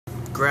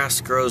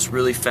grass grows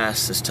really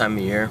fast this time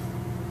of year,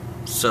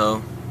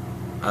 so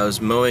I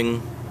was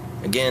mowing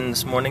again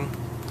this morning,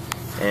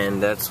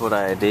 and that's what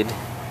I did.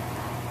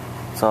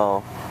 It's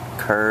all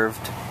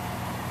curved,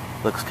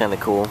 looks kind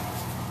of cool.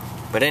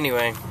 But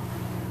anyway,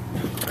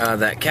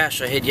 that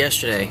cache I hid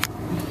yesterday,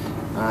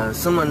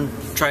 someone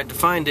tried to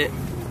find it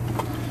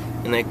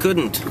and they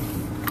couldn't,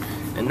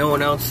 and no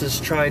one else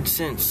has tried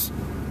since.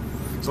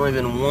 There's only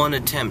been one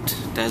attempt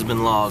that has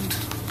been logged,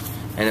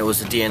 and it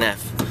was a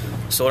DNF.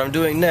 So what I'm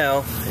doing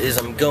now is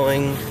I'm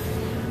going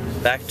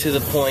back to the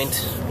point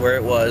where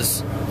it was,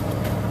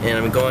 and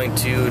I'm going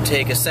to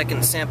take a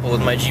second sample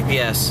with my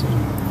GPS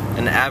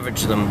and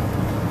average them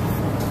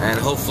and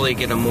hopefully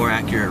get a more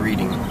accurate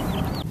reading.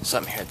 So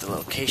I'm here at the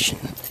location,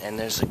 and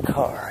there's a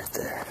car right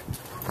there,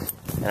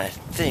 and I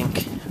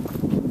think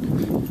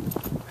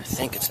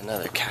it's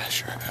another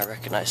cacher. I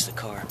recognize the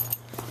car.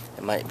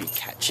 It might be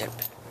Cat Chip.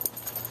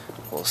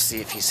 We'll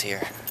see if he's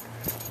here.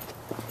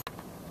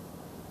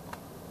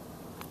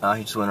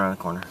 He just went around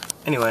the corner.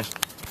 Anyway,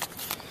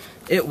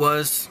 it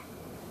was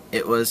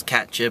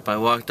Cat Chip. I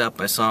walked up,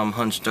 I saw him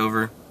hunched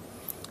over,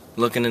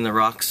 looking in the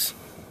rocks.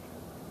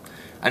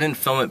 I didn't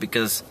film it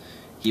because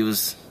he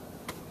was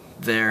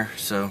there,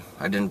 so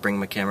I didn't bring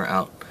my camera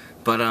out.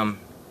 But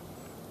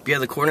yeah,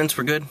 the coordinates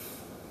were good.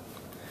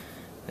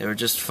 They were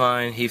just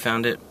fine. He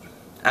found it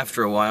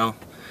after a while.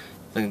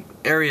 The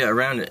area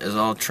around it is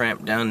all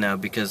tramped down now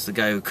because the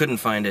guy who couldn't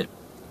find it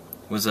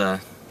was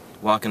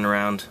walking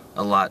around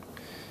a lot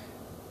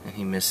and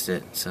he missed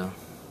it. So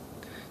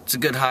it's a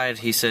good hide.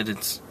 He said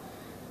its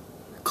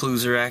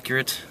clues are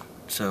accurate,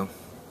 so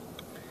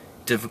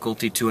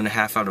difficulty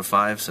 2.5 out of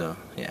 5, so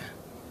yeah.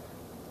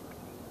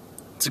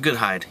 It's a good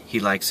hide. He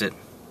likes it.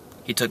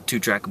 He took 2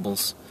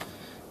 trackables.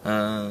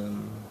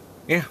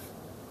 Yeah.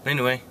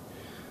 Anyway,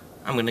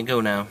 I'm gonna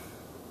go now.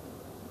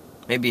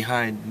 Maybe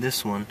hide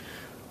this one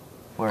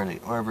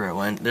wherever it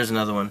went. There's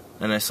another one,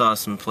 and I saw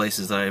some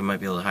places that I might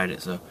be able to hide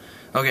it. So,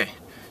 okay.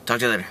 Talk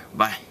to you later.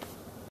 Bye.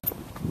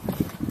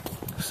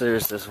 So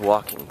there's this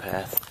walking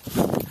path.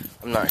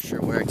 I'm not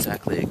sure where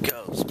exactly it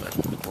goes, but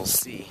we'll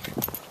see.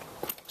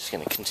 Just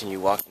gonna continue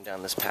walking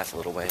down this path a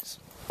little ways.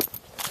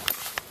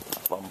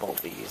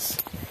 Bumblebees.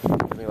 I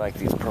really like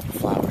these purple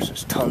flowers.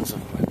 There's tons of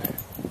them in there.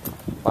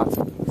 Lots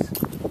of bees.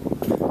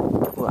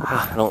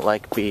 Wow, I don't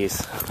like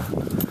bees.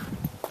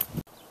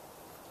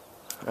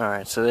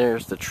 Alright, so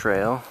there's the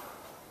trail.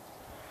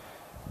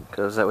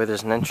 Goes that way.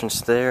 There's an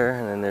entrance there,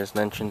 and then there's an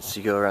entrance.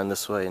 You go around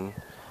this way and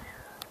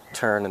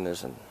turn, and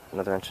there's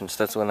another entrance.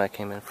 That's the one I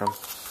came in from.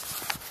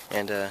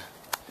 And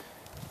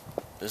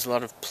there's a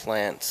lot of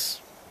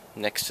plants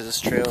next to this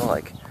trail,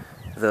 like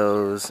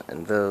those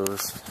and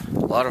those. A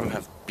lot of them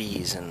have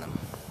bees in them.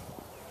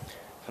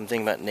 I'm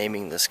thinking about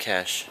naming this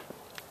cache.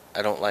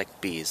 I don't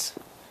like bees.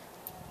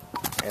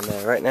 And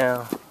right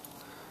now,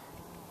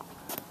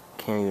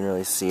 can't even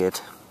really see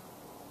it.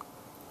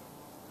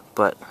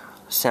 But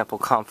sample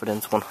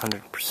confidence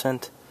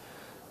 100%.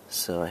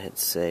 So I hit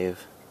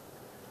save.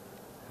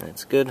 And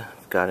it's good.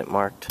 I've got it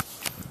marked.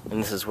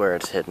 And this is where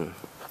it's hidden.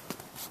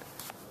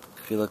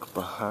 If you look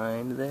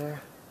behind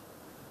there,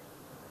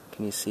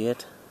 can you see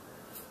it?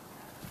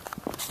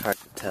 It's hard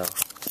to tell.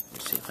 Let me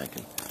see if I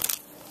can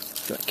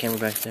put the camera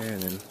back there,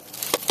 and then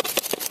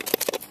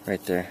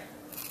right there.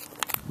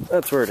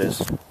 That's where it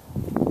is.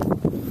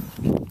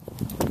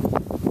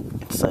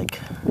 It's like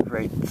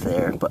right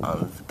there, but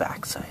on the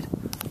back side.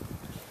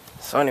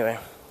 So anyway,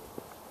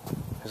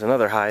 there's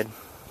another hide.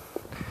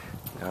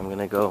 I'm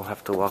gonna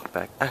have to walk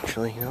back.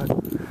 Actually, you know what?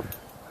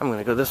 I'm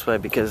gonna go this way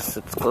because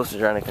it's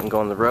closer and I can go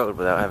on the road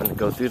without having to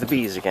go through the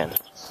bees again.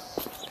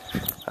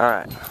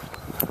 Alright.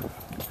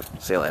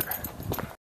 See you later.